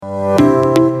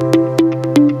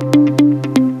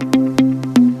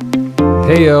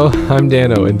Heyo, I'm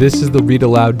Dano, and this is the Read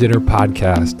Aloud Dinner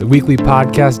Podcast, the weekly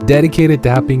podcast dedicated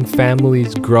to helping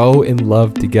families grow and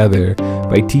love together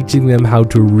by teaching them how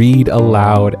to read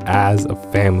aloud as a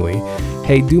family.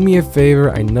 Hey, do me a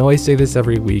favor. I know I say this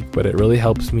every week, but it really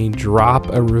helps me.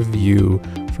 Drop a review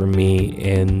for me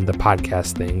in the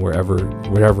podcast thing,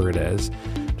 wherever it is.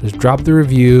 Just drop the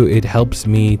review. It helps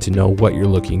me to know what you're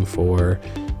looking for.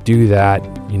 Do that.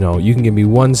 You know, you can give me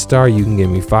 1 star, you can give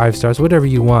me 5 stars, whatever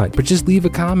you want, but just leave a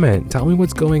comment. Tell me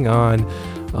what's going on.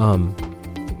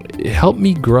 Help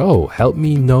me grow. Help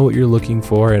me know what you're looking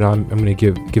for, and I'm going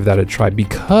to give that a try,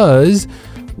 because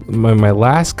my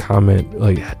last comment,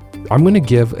 I'm going to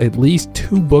give at least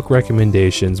 2 book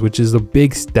recommendations, which is a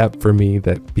big step for me,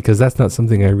 because that's not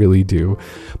something I really do.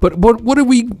 But what are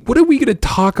we going to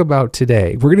talk about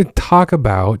today? We're going to talk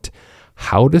about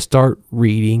how to start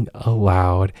reading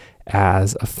aloud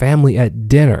as a family at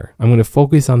dinner. I'm going to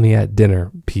focus on the at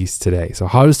dinner piece today. So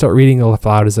how to start reading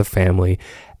aloud as a family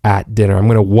at dinner. I'm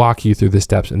going to walk you through the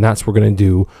steps, and that's what we're going to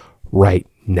do right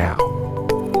now.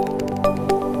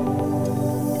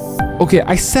 Okay,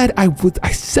 I said I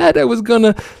was going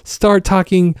to start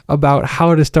talking about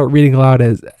how to start reading aloud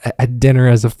at dinner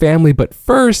as a family, but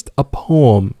first, a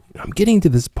poem. I'm getting to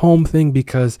this poem thing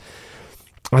because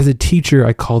as a teacher,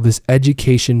 I call this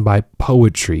education by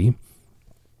poetry.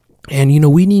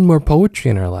 And, we need more poetry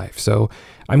in our life. So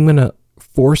I'm going to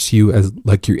force you, as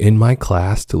like you're in my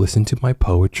class, to listen to my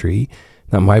poetry.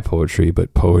 Not my poetry,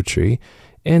 but poetry.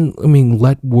 And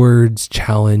let words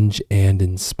challenge and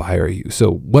inspire you.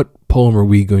 So what poem are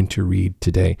we going to read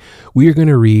today? We are going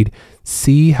to read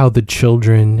See How the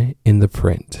Children in the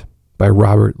Print by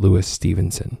Robert Louis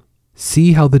Stevenson.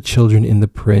 See how the children in the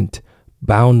print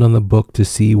bound on the book to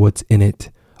see what's in it.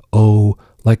 Oh,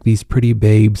 like these pretty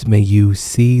babes, may you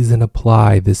seize and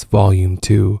apply this volume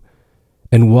too.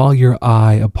 And while your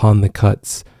eye upon the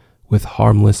cuts with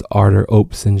harmless ardor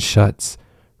opes and shuts,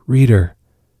 reader,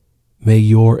 may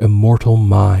your immortal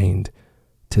mind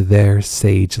to their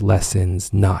sage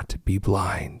lessons not be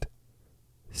blind.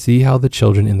 See How the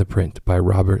Children in the Print by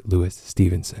Robert Louis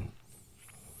Stevenson.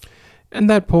 And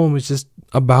that poem is just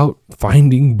about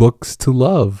finding books to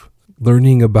love,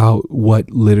 learning about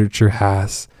what literature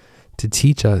has to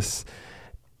teach us.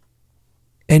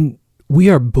 And we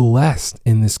are blessed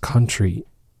in this country.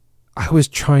 I was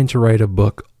trying to write a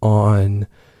book on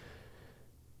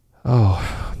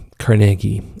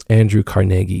Carnegie, Andrew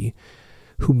Carnegie,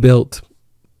 who built,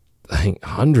 I think,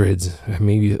 hundreds,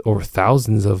 maybe over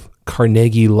thousands of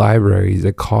Carnegie libraries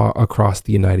across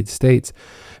the United States.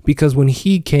 Because when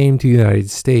he came to the United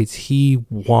States, he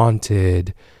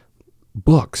wanted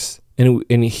books.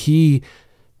 And he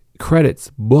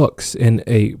credits books in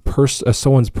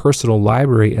someone's personal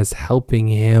library as helping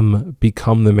him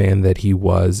become the man that he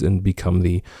was and become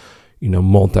the,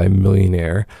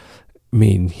 multimillionaire.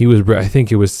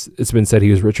 It's been said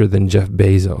he was richer than Jeff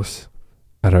Bezos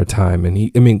at our time.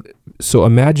 And so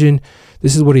imagine,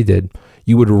 this is what he did.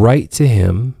 You would write to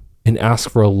him and ask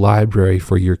for a library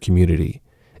for your community.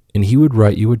 And he would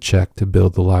write you a check to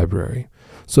build the library.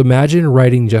 So imagine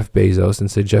writing Jeff Bezos and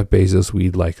say, Jeff Bezos,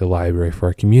 we'd like a library for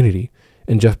our community.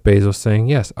 And Jeff Bezos saying,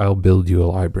 yes, I'll build you a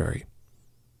library.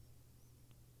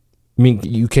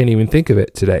 You can't even think of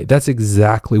it today. That's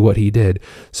exactly what he did.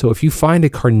 So if you find a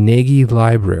Carnegie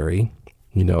library,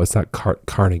 it's not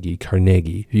Carnegie.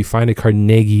 If you find a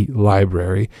Carnegie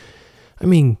library,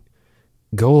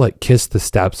 go kiss the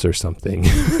steps or something.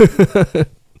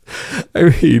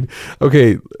 If you've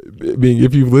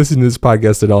listened to this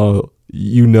podcast at all,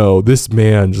 this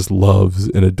man just loves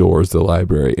and adores the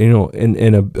library.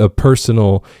 And a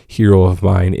personal hero of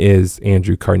mine is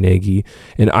Andrew Carnegie,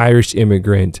 an Irish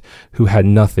immigrant who had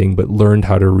nothing but learned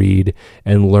how to read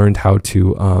and learned how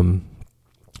to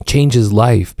change his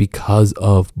life because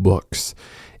of books.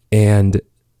 And,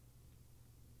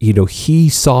 he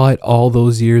saw it all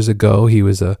those years ago. He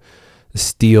was a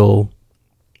steel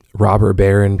robber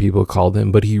baron, people called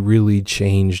him, but he really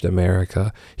changed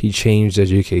America. He changed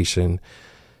education.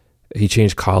 He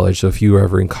changed college. So if you were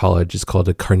ever in college, it's called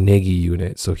a Carnegie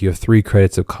unit. So if you have 3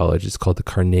 credits of college, it's called the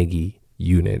Carnegie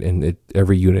unit. And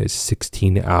every unit is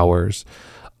 16 hours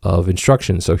of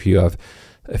instruction. So if you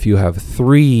have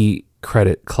 3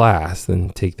 credit class,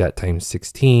 then take that times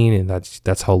 16, and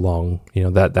that's how long,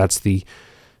 that's the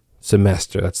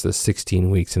semester. That's the 16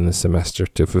 weeks in the semester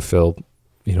to fulfill,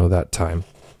 that time.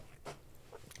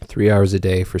 3 hours a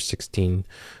day for 16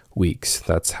 weeks.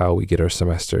 That's how we get our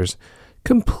semesters.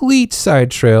 Complete side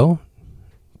trail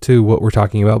to what we're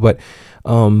talking about, but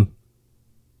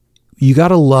you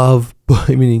gotta love.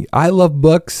 I love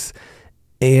books.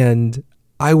 And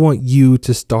I want you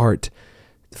to start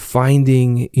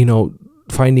finding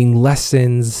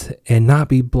lessons and not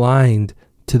be blind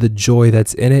to the joy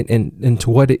that's in it and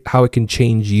to how it can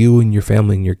change you and your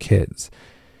family and your kids.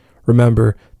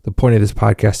 Remember, the point of this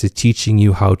podcast is teaching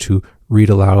you how to read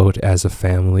aloud as a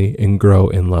family and grow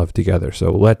in love together.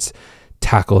 So let's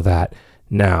tackle that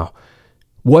now.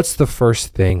 What's the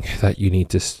first thing that you need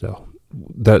to know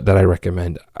that I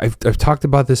recommend? I've talked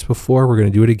about this before. We're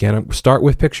going to do it again. Start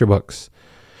with picture books.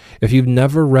 If you've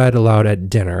never read aloud at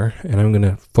dinner, and I'm going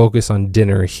to focus on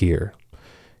dinner here.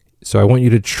 So I want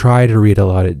you to try to read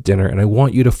aloud at dinner, and I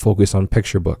want you to focus on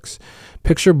picture books.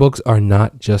 Picture books are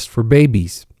not just for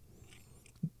babies.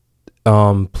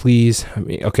 Please,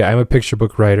 I'm a picture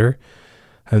book writer.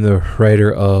 I'm the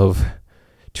writer of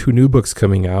 2 new books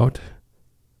coming out,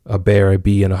 A Bear, a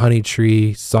Bee, and a Honey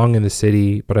Tree, Song in the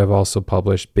City, but I've also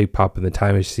published Big Pop in the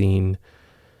Time Machine,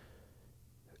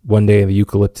 One Day in the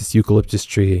Eucalyptus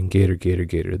Tree, and Gator, Gator,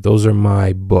 Gator. Those are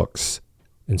my books.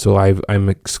 And so I'm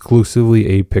exclusively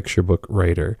a picture book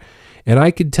writer. And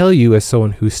I can tell you, as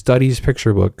someone who studies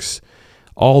picture books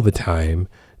all the time,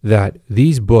 that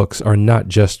these books are not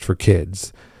just for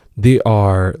kids. They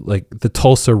are like The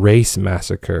Tulsa Race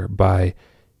Massacre by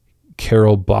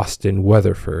Carol Boston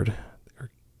Weatherford.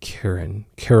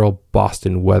 Carol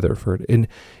Boston Weatherford. An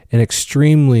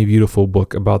extremely beautiful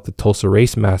book about the Tulsa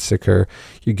Race Massacre.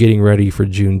 You're getting ready for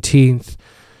Juneteenth,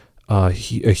 a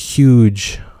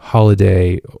huge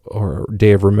holiday or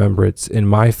day of remembrance in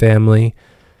my family,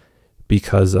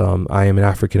 because I am an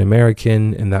African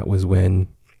American, and that was when,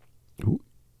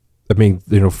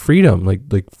 freedom,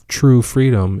 like true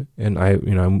freedom. And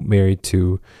I'm married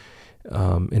to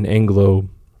an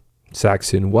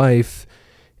Anglo-Saxon wife,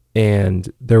 and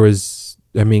there was,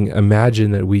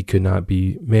 imagine that we could not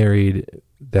be married,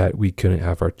 that we couldn't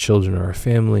have our children or our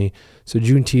family. So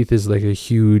Juneteenth is like a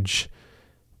huge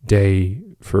day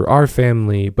for our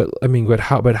family. But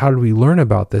how did we learn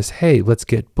about this? Hey, let's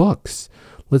get books.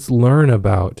 Let's learn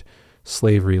about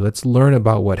slavery. Let's learn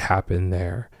about what happened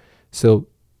there. So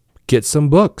get some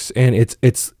books. And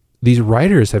it's these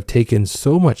writers have taken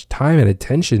so much time and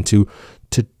attention to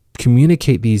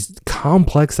communicate these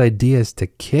complex ideas to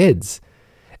kids.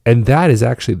 And that's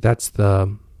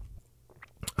the,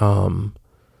 I'm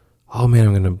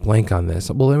going to blank on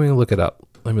this. Well, let me look it up.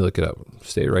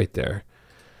 Stay right there.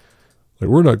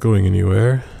 We're not going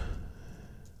anywhere.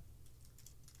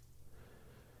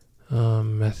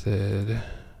 Method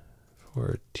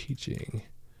for teaching.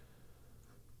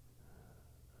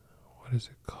 What is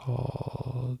it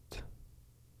called?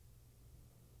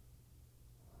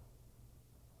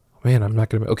 Man, I'm not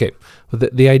going to... Okay. Well,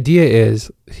 the idea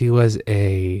is he was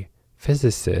a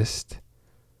physicist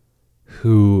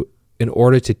who, in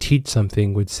order to teach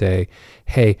something, would say,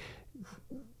 hey,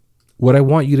 what I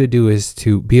want you to do is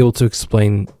to be able to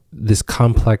explain this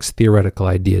complex theoretical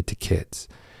idea to kids.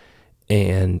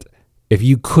 And if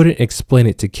you couldn't explain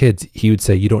it to kids, he would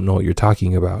say, you don't know what you're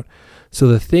talking about. So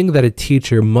the thing that a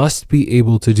teacher must be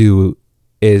able to do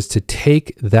is to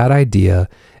take that idea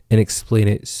and explain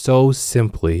it so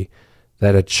simply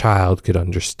that a child could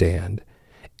understand.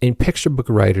 And picture book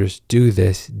writers do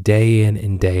this day in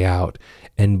and day out.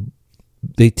 And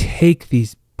they take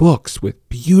these books with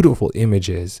beautiful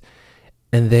images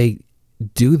and they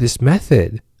do this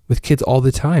method with kids all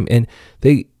the time. And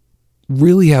they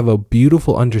really have a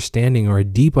beautiful understanding or a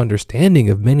deep understanding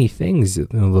of many things,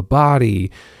 the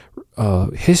body,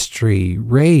 history,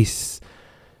 race,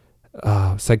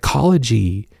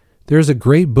 psychology. There's a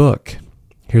great book.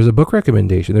 Here's a book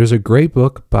recommendation. There's a great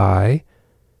book by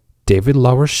David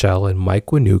LaRochelle and Mike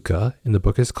Wanuka, and the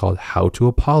book is called How to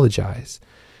Apologize.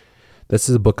 This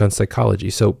is a book on psychology.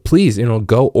 So please,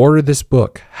 go order this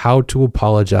book, How to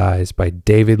Apologize by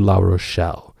David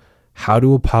LaRochelle. How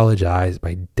to Apologize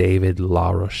by David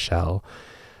LaRochelle.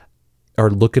 Or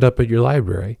look it up at your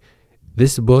library.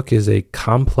 This book is a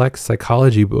complex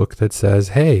psychology book that says,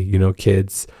 hey,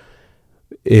 kids,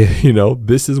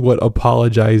 this is what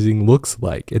apologizing looks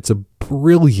like. It's a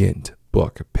brilliant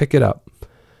book. Pick it up.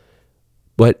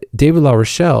 But David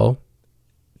LaRochelle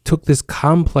took this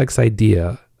complex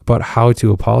idea about how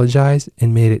to apologize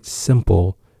and made it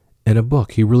simple in a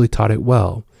book. He really taught it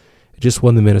well. It just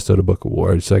won the Minnesota Book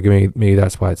Award. So maybe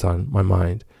that's why it's on my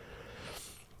mind.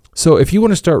 So if you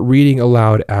want to start reading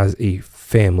aloud as a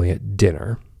family at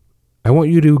dinner, I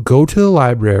want you to go to the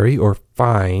library or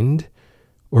find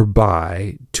or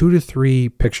buy 2 to 3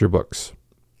 picture books.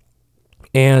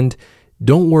 And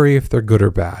don't worry if they're good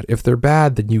or bad. If they're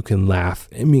bad, then you can laugh.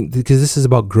 Because this is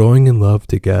about growing in love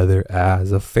together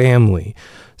as a family.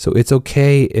 So it's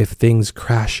okay if things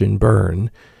crash and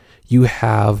burn. You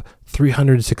have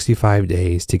 365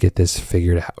 days to get this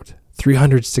figured out.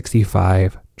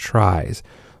 365 tries.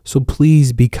 So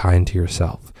please be kind to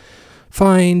yourself.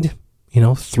 Find,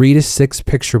 3 to 6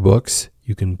 picture books.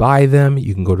 You can buy them.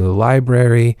 You can go to the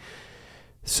library.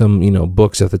 Some,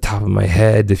 books at the top of my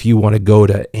head. If you want to go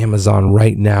to Amazon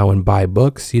right now and buy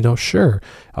books, sure,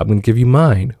 I'm going to give you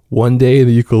mine. One Day in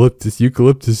the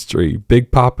Eucalyptus Tree,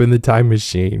 Big Papa in the Time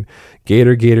Machine,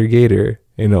 Gator, Gator, Gator,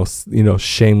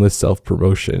 shameless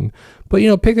self-promotion.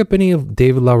 But, pick up any of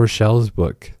David La Rochelle's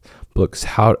books,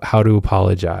 How to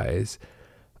Apologize.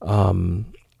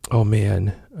 Oh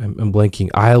man, I'm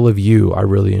blanking. Isle of You. I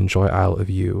really enjoy Isle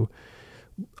of You.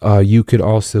 You could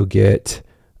also get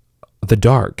The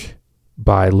Dark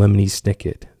by Lemony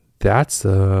Snicket. That's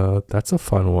a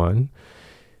fun one.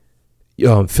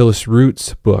 Phyllis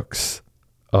Root's books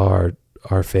are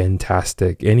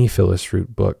fantastic. Any Phyllis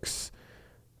Root books.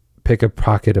 Pick a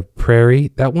Pocket of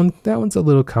Prairie. That one's a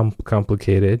little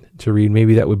complicated to read.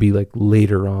 Maybe that would be like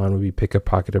later on. Would be Pick a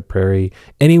Pocket of Prairie.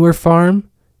 Anywhere Farm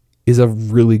is a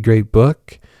really great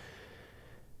book.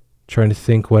 Trying to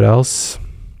think what else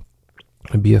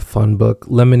would be a fun book.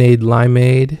 Lemonade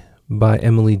Limeade by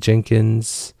Emily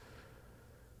Jenkins.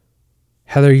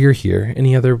 Heather, you're here.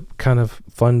 Any other kind of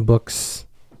fun books?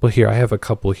 Well, here, I have a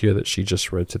couple here that she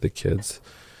just read to the kids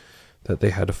that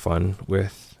they had fun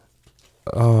with.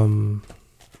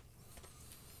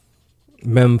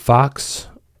 Mem Fox,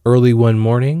 Early One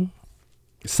Morning.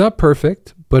 It's not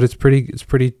perfect, but it's pretty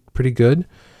good.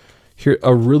 Here,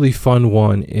 a really fun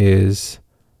one is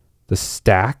The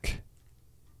Stack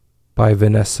by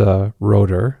Vanessa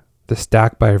Roeder. The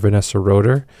Stack by Vanessa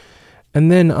Roeder.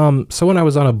 And then, someone I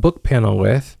was on a book panel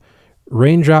with,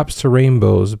 Raindrops to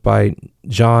Rainbows by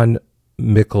John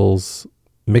Miklas.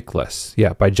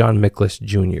 Yeah, by John Miklas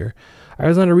Jr. I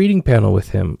was on a reading panel with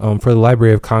him for the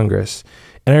Library of Congress.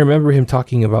 And I remember him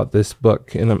talking about this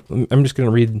book. And I'm just going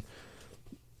to read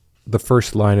the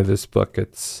first line of this book.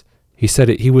 He said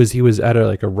he was at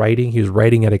a writing. He was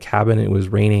writing at a cabin. It was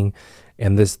raining.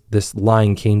 And this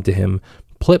line came to him.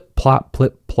 Plip, plop,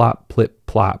 plip, plop, plip,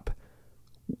 plop.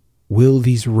 Will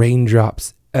these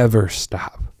raindrops ever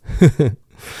stop?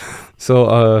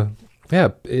 So,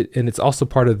 and it's also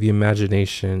part of the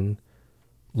Imagination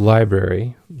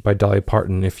Library by Dolly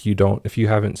Parton. If you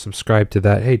haven't subscribed to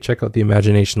that, hey, check out the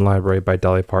Imagination Library by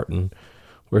Dolly Parton,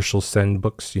 where she'll send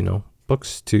books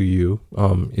to you,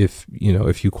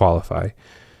 if you qualify.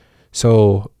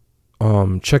 So,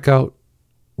 check out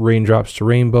Raindrops to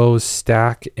Rainbows,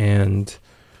 Stack, and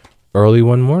Early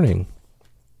One Morning.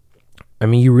 I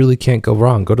mean, you really can't go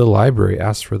wrong. Go to the library,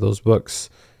 ask for those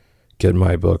books. Get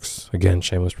my books. Again,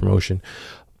 shameless promotion.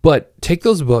 But take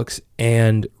those books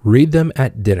and read them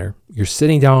at dinner. You're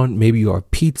sitting down, maybe you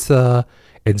have pizza.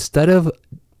 Instead of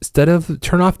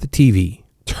turn off the TV,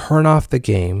 turn off the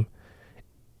game.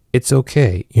 It's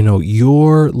okay.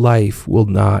 Your life will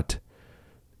not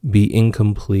be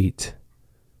incomplete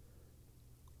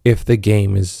if the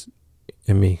game is,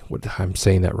 I'm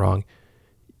saying that wrong.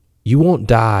 You won't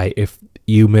die if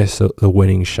you miss the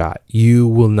winning shot. You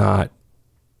will not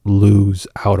lose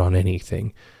out on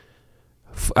anything.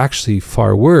 Actually,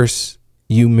 far worse,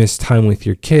 you miss time with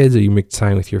your kids or you miss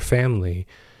time with your family.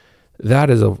 That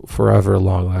is a forever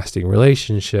long-lasting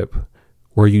relationship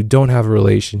where you don't have a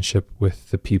relationship with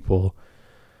the people,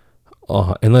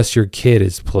 unless your kid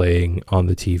is playing on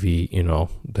the TV,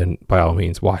 then by all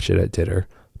means watch it at dinner.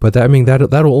 But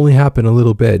that'll only happen a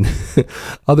little bit.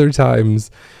 Other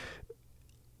times,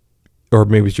 or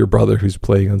maybe it's your brother who's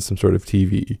playing on some sort of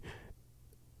TV.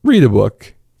 Read a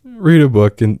book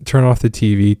and turn off the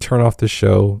TV, turn off the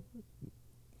show.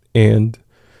 And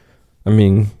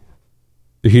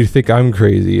if you think I'm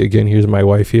crazy, again, here's my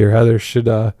wife here. Heather, should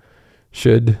there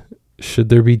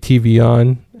be TV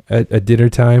on at dinner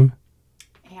time?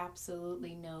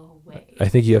 Absolutely no way. I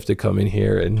think you have to come in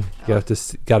here and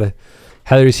gotta.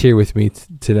 Heather's here with me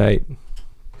tonight.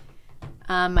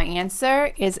 My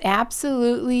answer is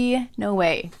absolutely no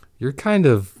way. You're kind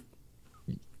of,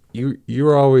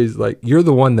 you're always like, you're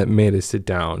the one that made us sit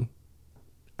down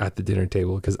at the dinner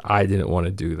table because I didn't want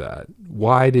to do that.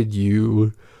 Why did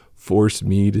you force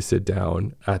me to sit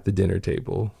down at the dinner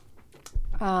table?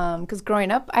 Because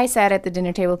growing up, I sat at the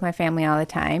dinner table with my family all the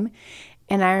time.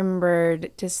 And I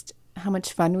remembered just how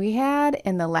much fun we had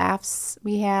and the laughs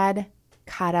we had,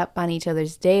 caught up on each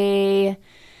other's day.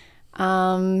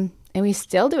 And we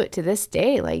still do it to this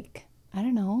day. Like, I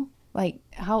don't know. Like,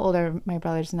 how old are my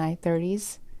brothers and I?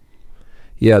 30s?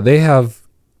 Yeah, they have,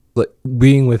 like,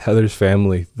 being with Heather's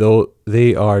family, though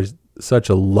they are such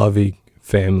a loving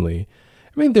family.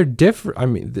 I mean, they're different. I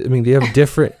mean, they have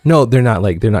different. No, they're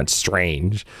not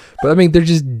strange, but I mean,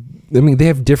 they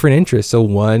have different interests. So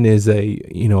one is a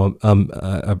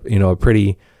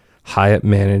pretty high up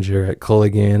manager at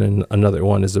Culligan, and another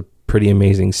one is a pretty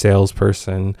amazing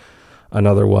salesperson.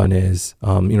 Another one is,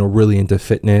 really into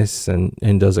fitness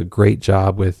and does a great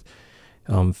job with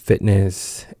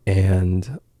fitness.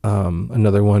 And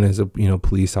another one is a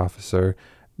police officer.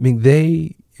 I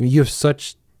mean, you have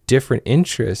such different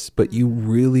interests, but you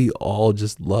really all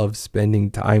just love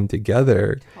spending time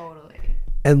together. Totally.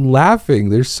 And laughing.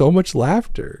 There's so much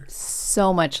laughter.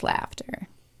 So much laughter.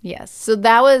 Yes. So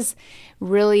that was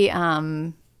really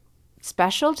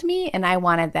special to me, and I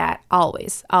wanted that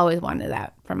always wanted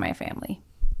that from my family.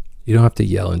 You don't have to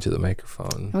yell into the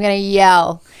microphone. I'm gonna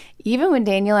yell. Even when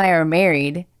Daniel and I were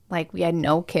married, like we had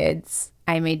no kids,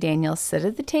 I made Daniel sit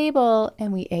at the table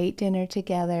and we ate dinner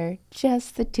together,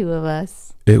 just the two of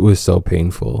us. It was so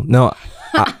painful. No,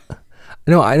 I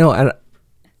know.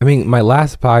 I mean, my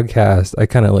last podcast, I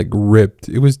kind of like ripped.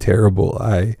 It was terrible.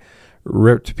 I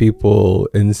ripped people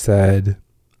and said,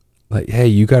 like, hey,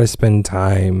 you got to spend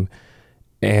time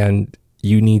and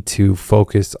you need to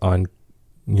focus on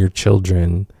your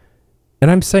children. And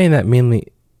I'm saying that mainly,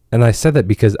 and I said that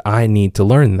because I need to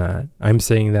learn that. I'm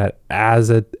saying that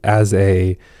as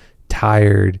a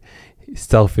tired,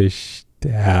 selfish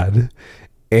dad.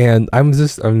 And I'm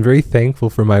very thankful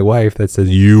for my wife that says,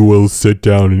 you will sit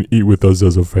down and eat with us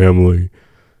as a family.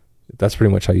 That's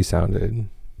pretty much how you sounded.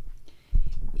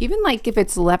 Even like if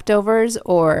it's leftovers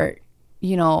or,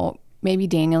 maybe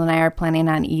Daniel and I are planning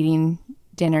on eating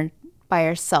dinner by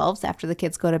ourselves after the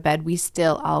kids go to bed, we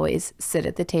still always sit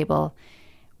at the table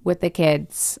with the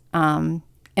kids. And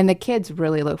the kids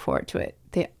really look forward to it.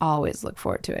 They always look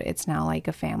forward to it. It's now like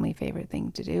a family favorite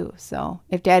thing to do. So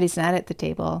if Daddy's not at the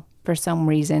table for some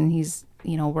reason, he's,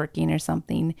 working or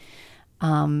something,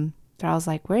 they're always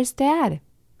like, where's Dad?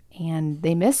 And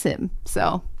they miss him.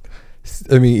 So,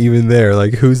 I mean, even there,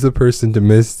 like, who's the person to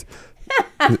miss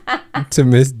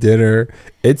dinner?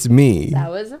 It's me. That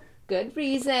was a good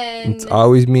reason. It's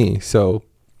always me. So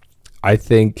I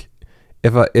think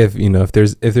if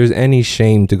there's any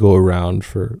shame to go around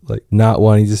for like not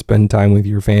wanting to spend time with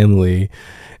your family,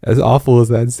 as awful as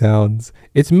that sounds,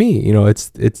 it's me.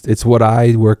 It's what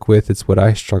I work with. It's what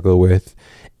I struggle with.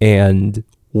 And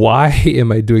why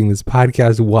am I doing this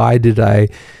podcast? Why did I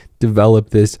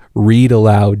develop this read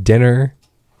aloud dinner?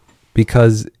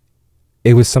 Because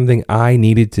it was something I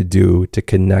needed to do to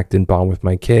connect and bond with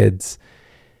my kids.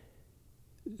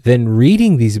 Then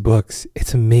reading these books,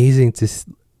 it's amazing to...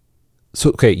 So,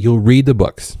 okay, you'll read the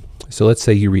books. So let's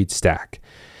say you read Stack.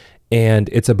 And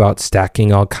it's about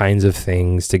stacking all kinds of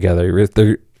things together.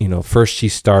 First she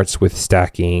starts with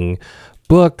stacking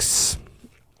books.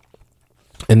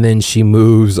 And then she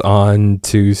moves on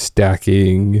to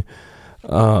stacking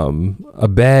a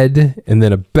bed and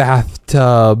then a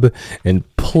bathtub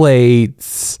and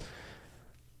plates.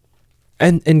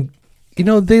 And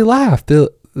they laugh. They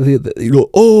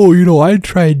go, I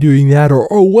tried doing that.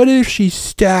 Or what if she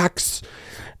stacks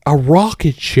a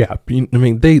rocket ship?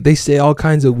 They say all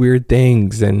kinds of weird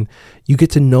things, and you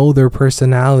get to know their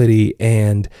personality.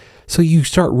 And so you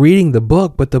start reading the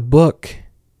book, but the book,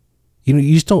 you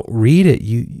just don't read it.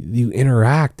 You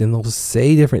interact, and they'll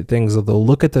say different things. Or they'll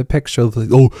look at the picture.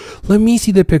 They'll like, let me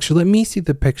see the picture. Let me see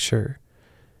the picture.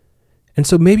 And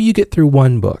so maybe you get through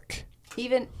one book.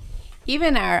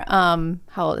 Even our,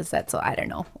 how old is that? So I don't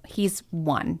know. He's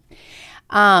 1.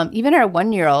 Even our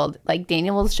 1-year-old, like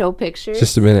Daniel will show pictures.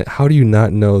 Just a minute. How do you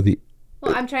not know the...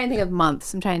 Well, I'm trying to think of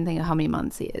months. I'm trying to think of how many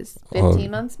months he is.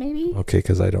 15 months maybe? Okay,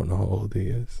 because I don't know how old he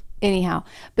is. Anyhow,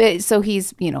 but so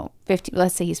he's, 15,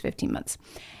 let's say he's 15 months.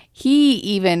 He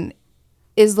even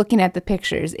is looking at the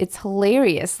pictures. It's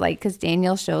hilarious. Like, because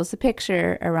Daniel shows the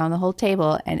picture around the whole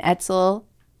table, and Etzel,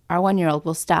 our 1-year-old,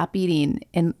 will stop eating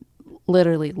and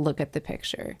literally look at the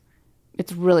picture.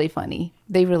 It's really funny.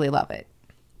 They really love it.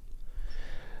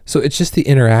 So it's just the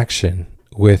interaction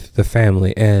with the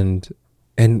family. And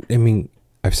I mean,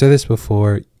 I've said this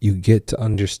before, you get to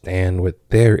understand what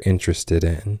they're interested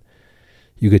in.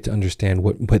 You get to understand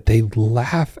what they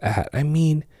laugh at. I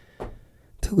mean,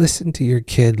 to listen to your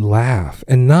kid laugh,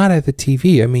 and not at the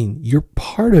TV. I mean, you're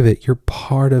part of it. You're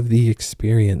part of the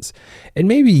experience. And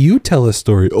maybe you tell a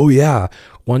story. Oh yeah,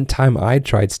 one time I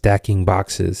tried stacking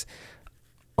boxes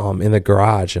in the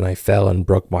garage and I fell and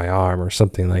broke my arm or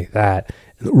something like that.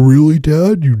 Really,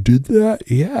 Dad? You did that?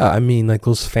 Yeah. I mean, like,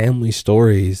 those family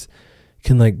stories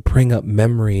can like bring up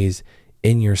memories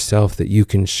in yourself that you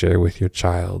can share with your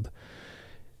child.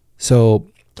 So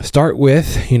start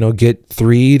with, get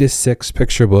 3 to 6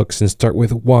 picture books and start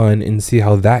with one and see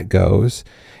how that goes.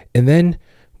 And then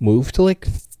move to like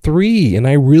 3. And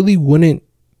I really wouldn't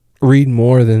read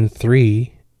more than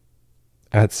 3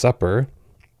 at supper.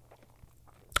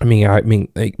 I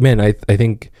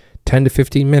think 10 to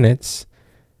 15 minutes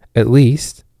at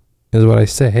least is what I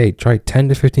say. Hey, try 10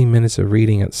 to 15 minutes of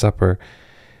reading at supper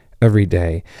every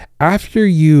day. After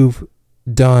you've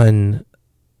done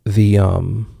the,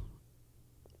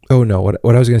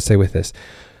 what I was going to say with this,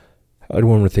 I had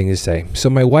one more thing to say. So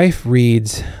my wife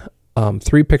reads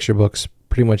 3 picture books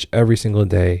pretty much every single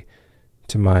day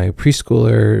to my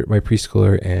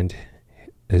preschooler and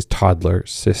his toddler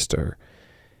sister.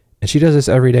 And she does this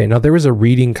every day. Now, there was a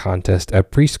reading contest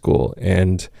at preschool,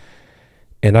 and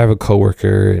I have a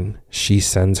coworker, and she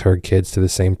sends her kids to the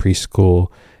same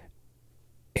preschool.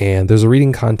 And there's a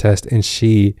reading contest, and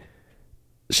she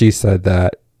said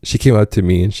that she came up to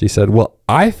me and she said, well,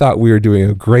 I thought we were doing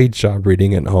a great job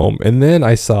reading at home. And then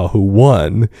I saw who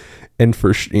won.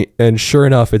 And sure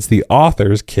enough, it's the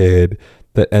author's kid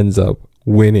that ends up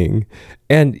winning.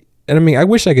 And I mean, I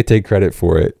wish I could take credit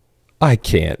for it. I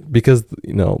can't, because,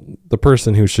 the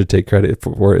person who should take credit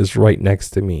for it is right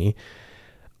next to me.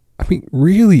 I mean,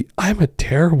 really, I'm a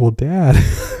terrible dad.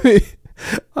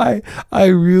 I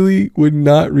really would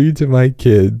not read to my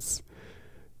kids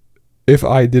if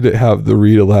I didn't have the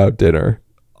read aloud dinner.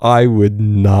 I would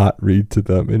not read to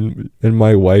them, and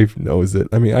my wife knows it.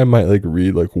 I mean, I might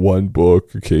read one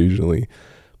book occasionally,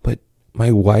 but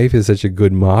my wife is such a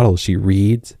good model. She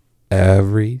reads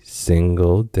every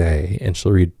single day, and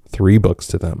she'll read 3 books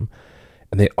to them,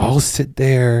 and they all sit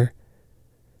there.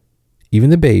 Even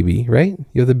the baby, right?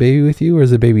 You have the baby with you, or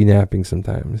is the baby napping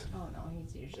sometimes? Oh no,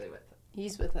 he's usually with us.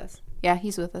 He's with us. Yeah,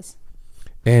 he's with us.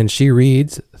 And she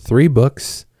reads 3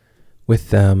 books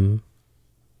with them,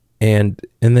 and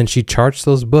then she charts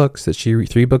those books that she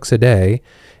reads 3 books a day,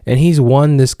 and he's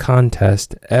won this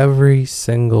contest every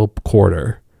single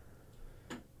quarter.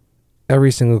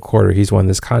 Every single quarter he's won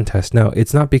this contest. Now,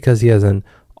 it's not because he has an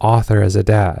author as a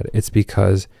dad. It's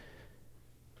because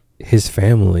his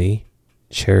family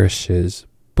cherishes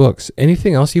books.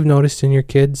 Anything else you've noticed in your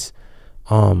kids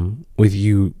with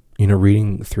you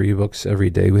reading 3 books every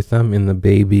day with them, in the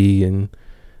baby and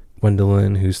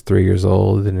Gwendolyn, who's 3 years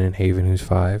old, and in Haven, who's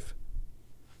 5?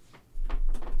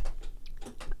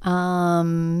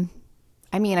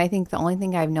 I mean, I think the only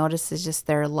thing I've noticed is just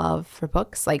their love for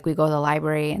books. Like, we go to the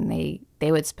library and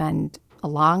they would spend a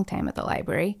long time at the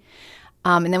library.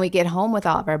 And then we get home with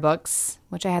all of our books,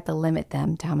 which I had to limit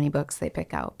them to how many books they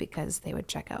pick out, because they would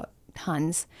check out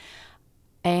tons.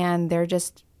 And they're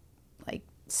just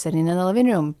sitting in the living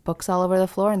room, books all over the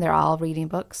floor, and they're all reading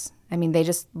books. I mean, they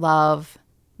just love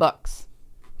books.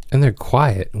 And they're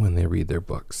quiet when they read their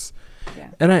books. Yeah.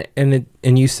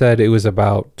 And you said it was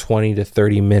about 20 to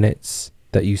 30 minutes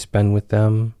that you spend with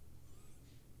them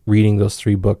reading those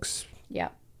 3 books. Yeah.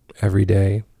 Every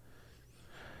day.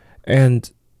 And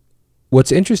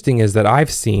what's interesting is that I've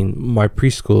seen my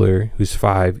preschooler, who's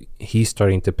 5, he's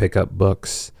starting to pick up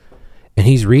books and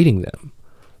he's reading them.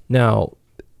 Now,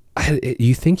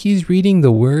 you think he's reading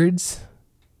the words?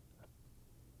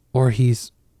 Or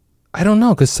I don't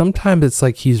know, because sometimes it's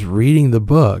like he's reading the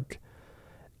book,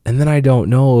 and then I don't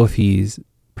know if he's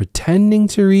pretending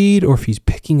to read or if he's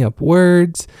picking up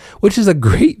words, which is a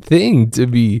great thing to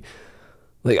be.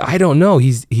 I don't know.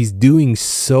 He's doing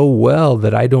so well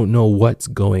that I don't know what's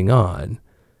going on,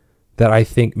 that I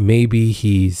think maybe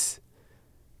he's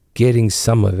getting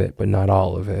some of it, but not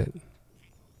all of it.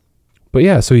 But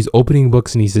yeah, so he's opening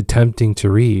books and he's attempting to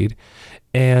read.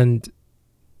 And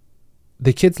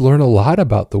the kids learn a lot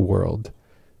about the world.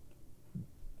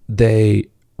 They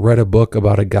read a book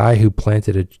about a guy who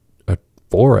planted a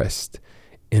forest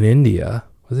in India.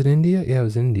 Was it India? Yeah, it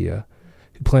was India.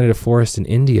 Planted a forest in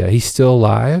India. He's still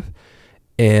alive,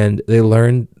 and they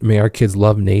learned. Our kids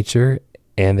love nature,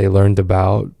 and they learned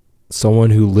about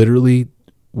someone who literally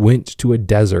went to a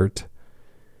desert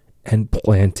and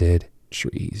planted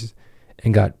trees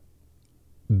and got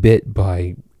bit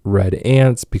by red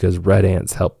ants, because red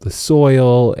ants help the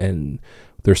soil, and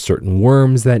there's certain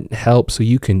worms that help. So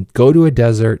you can go to a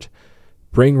desert,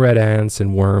 bring red ants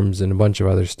and worms and a bunch of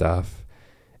other stuff,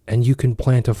 and you can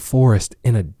plant a forest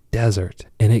in a desert,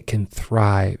 and it can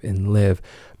thrive and live.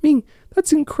 I mean,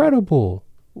 that's incredible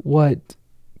what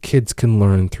kids can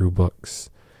learn through books.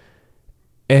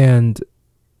 And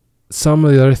some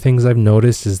of the other things I've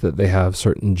noticed is that they have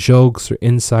certain jokes or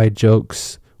inside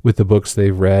jokes with the books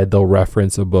they've read. They'll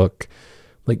reference a book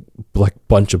like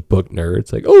bunch of book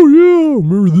nerds, like, oh yeah,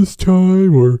 remember this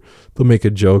time, or they'll make a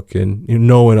joke and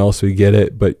no one else would get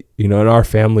it. But in our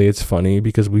family, it's funny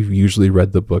because we've usually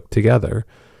read the book together.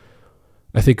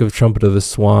 I think of Trumpet of the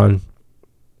Swan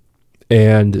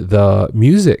and the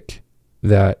music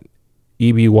that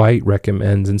E.B. White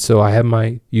recommends. And so I have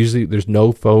usually there's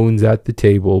no phones at the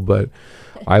table, but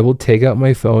I will take out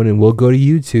my phone and we'll go to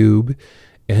YouTube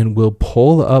and we'll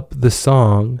pull up the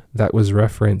song that was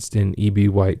referenced in E.B.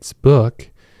 White's book,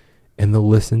 and they'll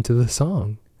listen to the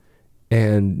song.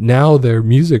 And now their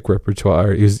music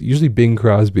repertoire is usually Bing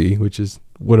Crosby, which is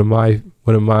one of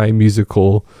my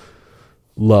musical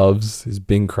loves, is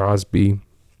Bing Crosby.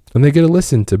 And they get to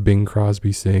listen to Bing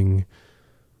Crosby sing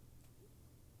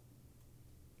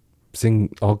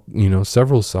all,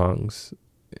 several songs.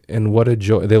 And what a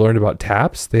joy. They learned about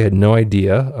taps. They had no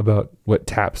idea about what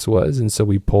taps was. And so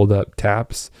we pulled up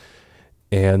taps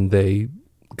and they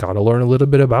got to learn a little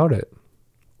bit about it.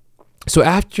 So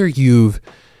after you've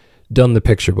done the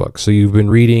picture book, so you've been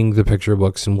reading the picture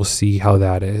books, and we'll see how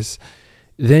that is,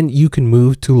 then you can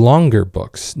move to longer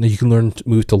books. Now you can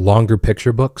move to longer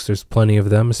picture books. There's plenty of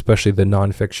them, especially the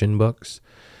nonfiction books.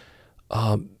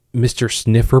 Mr.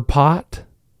 Snifferpot,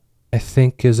 I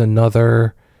think, is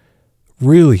another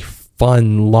really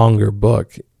fun longer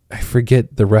book. I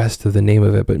forget the rest of the name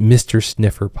of it, but Mr.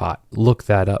 Snifferpot, look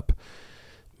that up.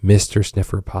 Mr.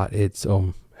 Snifferpot. It's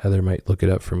Heather might look it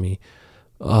up for me.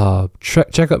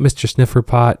 Check out Mr.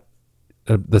 Snifferpot.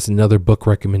 That's another book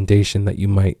recommendation that you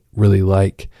might really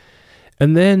like.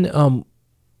 And then,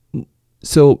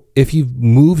 so if you've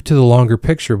moved to the longer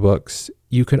picture books,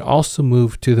 you can also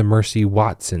move to the Mercy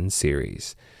Watson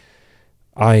series.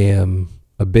 I am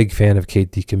a big fan of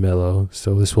Kate DiCamillo,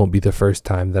 so this won't be the first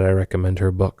time that I recommend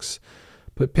her books.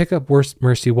 But pick up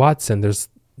Mercy Watson.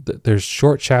 There's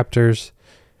short chapters.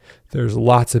 There's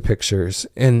lots of pictures.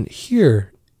 And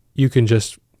here you can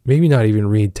just maybe not even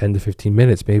read 10 to 15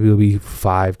 minutes. Maybe it'll be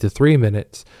 5 to 3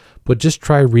 minutes. But just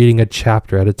try reading a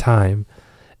chapter at a time.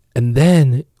 And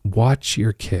then watch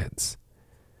your kids.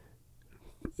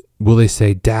 Will they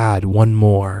say, Dad, one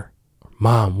more?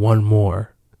 Mom, one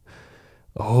more?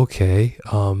 Okay,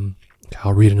 I'll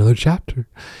read another chapter.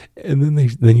 And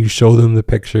then you show them the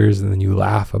pictures, and then you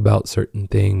laugh about certain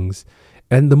things.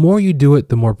 And the more you do it,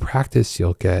 the more practice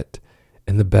you'll get,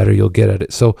 and the better you'll get at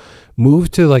it. So move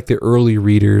to like the early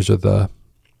readers or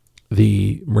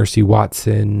the Mercy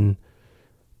Watson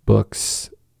books,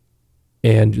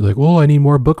 and you're like, well, I need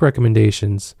more book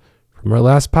recommendations. From our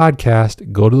last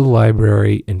podcast, go to the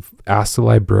library and ask the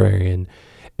librarian,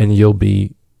 and you'll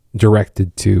be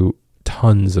directed to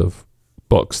tons of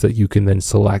books that you can then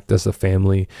select as a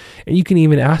family. And you can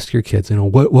even ask your kids,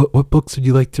 what books would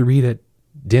you like to read at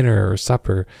dinner or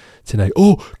supper tonight?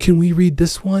 Oh, can we read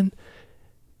this one?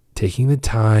 Taking the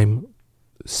time,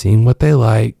 seeing what they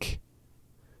like,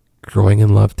 growing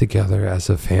in love together as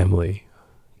a family.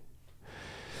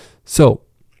 So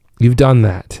you've done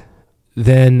that.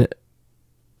 Then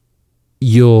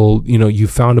you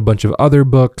found a bunch of other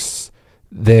books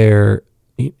there.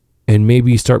 And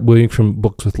maybe you start moving from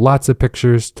books with lots of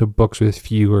pictures to books with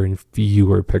fewer and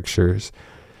fewer pictures.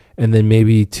 And then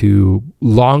maybe to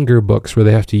longer books where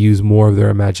they have to use more of their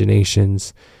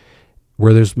imaginations,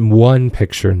 where there's one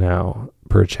picture now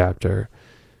per chapter.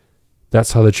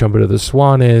 That's how the Trumpet of the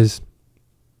Swan is.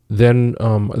 Then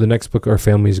the next book our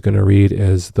family is going to read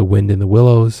is The Wind in the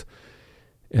Willows.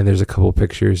 And there's a couple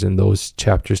pictures in those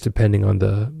chapters depending on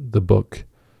the book,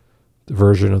 the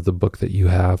version of the book that you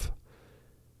have.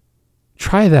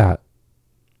 Try that.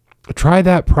 Try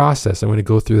that process. I'm going to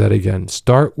go through that again.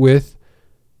 Start with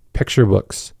picture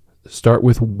books. Start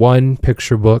with one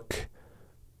picture book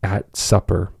at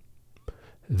supper.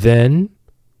 Then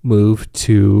move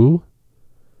to,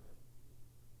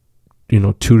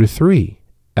 2 to 3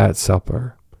 at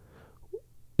supper.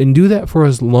 And do that for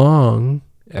as long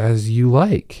as you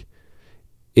like.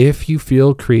 If you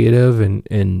feel creative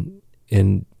and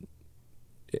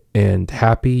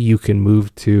happy, you can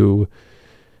move to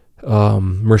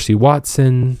Mercy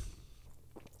Watson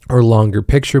or longer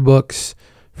picture books.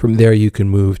 From there, you can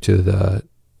move to the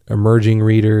emerging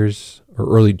readers or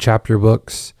early chapter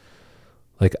books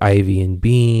like Ivy and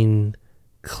Bean,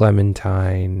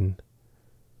 Clementine,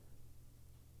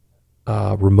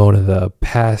 Ramona the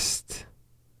Pest.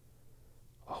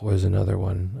 What was another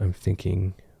one? I'm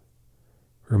thinking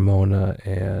Ramona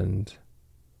and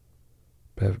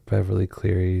Beverly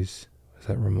Cleary's. Was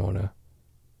that Ramona?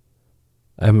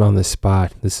 I'm on the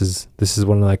spot. This is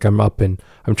one like I'm up and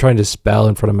I'm trying to spell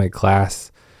in front of my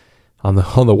class on the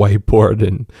whiteboard,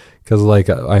 and because like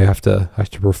I have to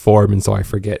perform, and so I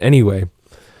forget. Anyway,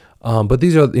 But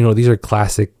these are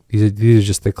classic. These are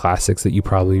just the classics that you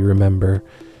probably remember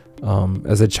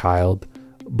as a child.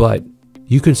 But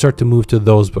you can start to move to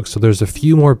those books. So there's a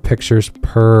few more pictures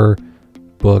per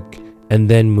book, and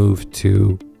then move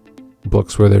to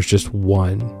books where there's just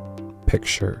one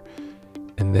picture.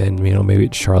 And then, maybe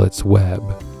it's Charlotte's Web,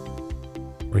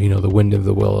 or, The Wind of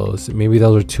the Willows. Maybe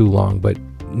those are too long, but,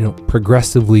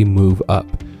 progressively move up.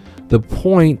 The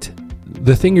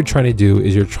thing you're trying to do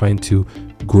is you're trying to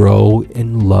grow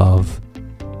in love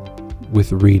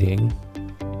with reading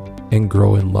and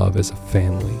grow in love as a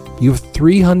family. You have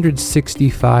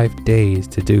 365 days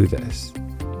to do this.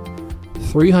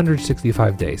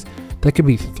 365 days. That could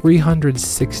be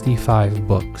 365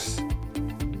 books.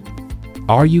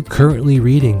 Are you currently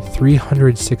reading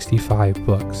 365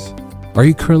 books? Are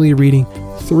you currently reading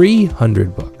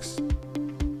 300 books?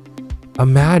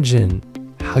 Imagine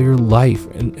how your life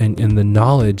and the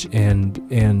knowledge and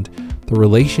the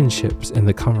relationships and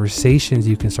the conversations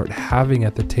you can start having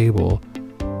at the table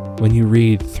when you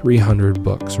read 300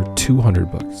 books or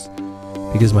 200 books.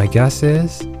 Because my guess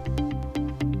is,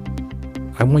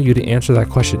 I want you to answer that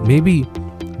question. Maybe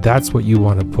that's what you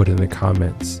want to put in the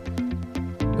comments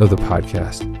of the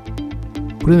podcast.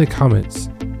 Put in the comments,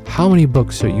 how many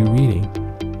books are you reading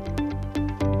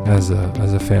as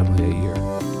a family a year?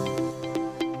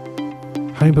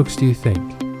 How many books do you think?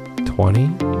 20?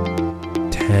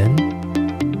 10?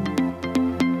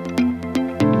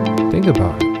 Think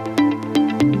about it.